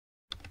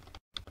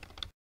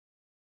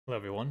Hello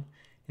everyone.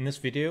 In this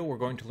video we're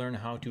going to learn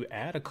how to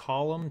add a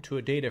column to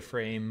a data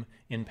frame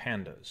in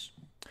Pandas.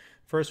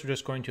 First we're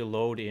just going to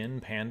load in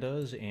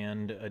Pandas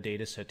and a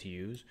data set to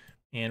use.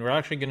 And we're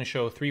actually going to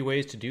show three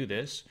ways to do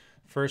this.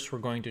 First we're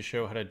going to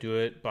show how to do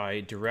it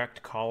by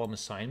direct column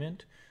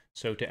assignment.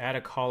 So to add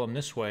a column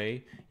this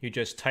way, you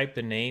just type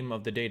the name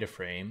of the data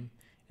frame,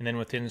 and then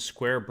within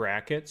square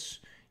brackets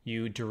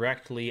you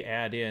directly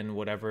add in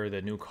whatever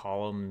the new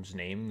column's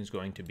name is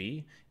going to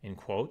be in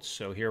quotes.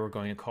 So here we're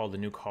going to call the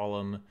new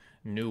column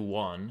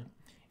new1,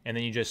 and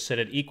then you just set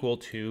it equal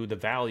to the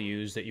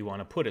values that you want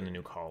to put in the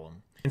new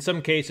column. In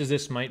some cases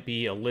this might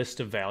be a list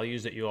of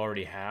values that you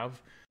already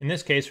have. In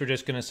this case we're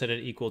just going to set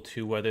it equal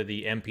to whether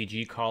the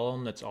MPG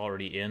column that's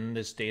already in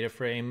this data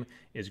frame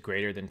is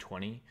greater than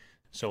 20.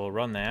 So we'll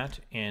run that,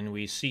 and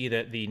we see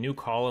that the new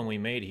column we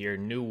made here,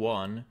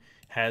 new1,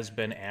 has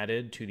been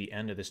added to the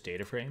end of this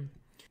data frame.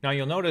 Now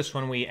you'll notice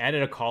when we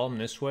added a column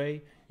this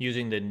way,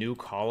 using the new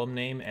column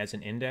name as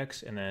an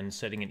index and then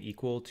setting it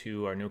equal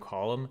to our new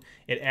column,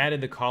 it added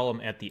the column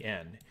at the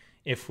end.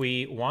 If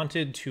we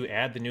wanted to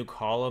add the new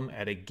column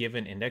at a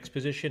given index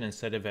position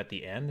instead of at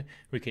the end,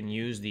 we can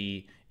use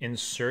the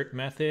insert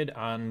method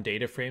on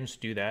data frames to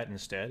do that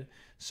instead.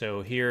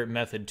 So here,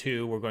 method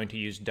 2, we're going to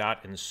use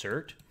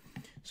 .insert.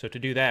 So to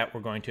do that,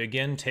 we're going to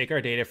again take our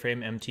data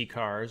frame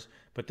mtcars,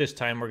 but this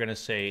time we're going to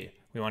say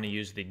we want to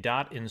use the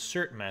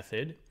 .insert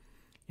method.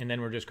 And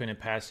then we're just going to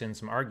pass in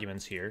some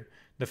arguments here.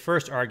 The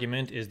first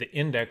argument is the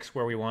index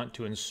where we want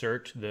to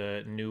insert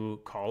the new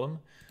column.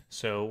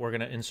 So we're going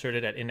to insert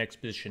it at index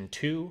position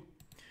 2.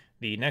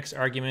 The next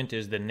argument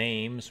is the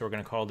name, so we're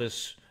going to call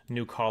this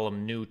new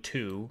column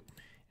new2.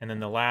 And then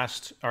the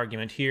last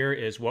argument here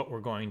is what we're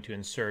going to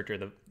insert,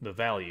 or the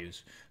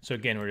values. So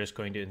again, we're just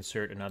going to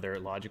insert another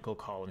logical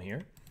column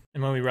here.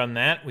 And when we run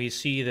that, we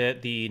see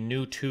that the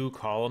new2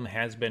 column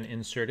has been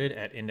inserted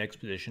at index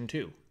position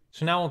 2.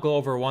 So now we'll go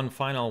over one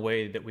final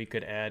way that we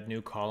could add new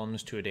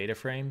columns to a data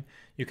frame.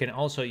 You can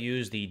also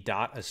use the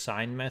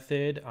 .assign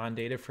method on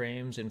data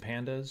frames in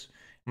Pandas.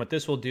 And what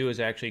this will do is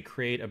actually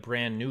create a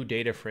brand new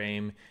data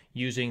frame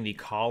using the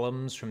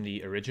columns from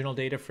the original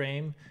data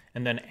frame,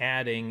 and then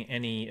adding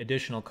any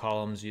additional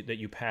columns that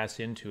you pass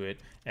into it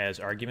as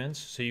arguments.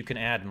 So you can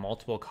add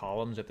multiple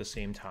columns at the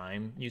same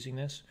time using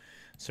this.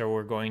 So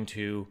we're going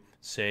to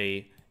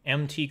say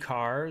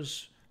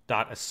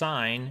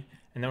mtcars.assign,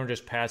 and then we're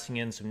just passing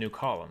in some new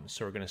columns.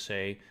 So we're going to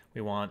say we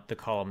want the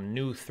column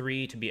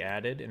new3 to be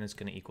added, and it's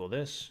going to equal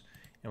this.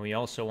 And we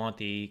also want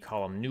the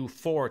column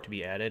new4 to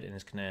be added, and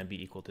it's going to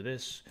be equal to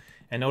this.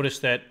 And notice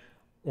that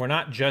we're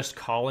not just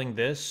calling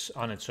this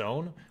on its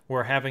own.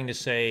 We're having to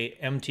say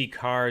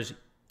mtcars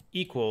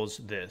equals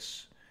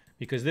this,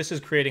 because this is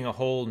creating a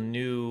whole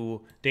new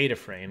data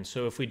frame.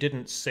 So if we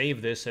didn't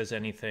save this as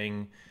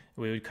anything,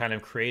 we would kind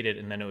of create it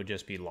and then it would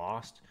just be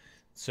lost.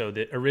 So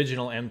the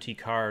original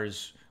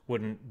mtcars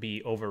wouldn't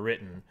be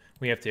overwritten.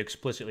 We have to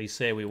explicitly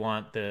say we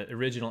want the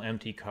original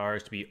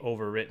mtcars to be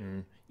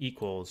overwritten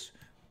equals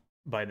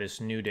by this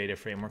new data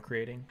frame we're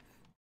creating.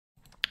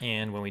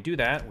 And when we do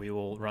that, we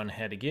will run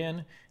head again,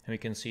 and we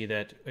can see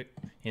that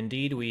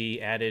indeed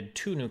we added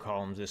two new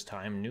columns this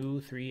time,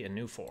 new3 and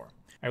new4.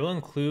 I will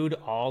include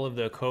all of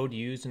the code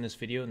used in this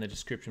video in the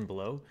description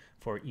below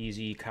for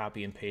easy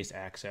copy and paste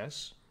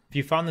access. If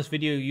you found this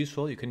video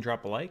useful, you can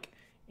drop a like,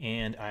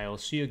 and I'll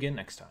see you again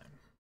next time.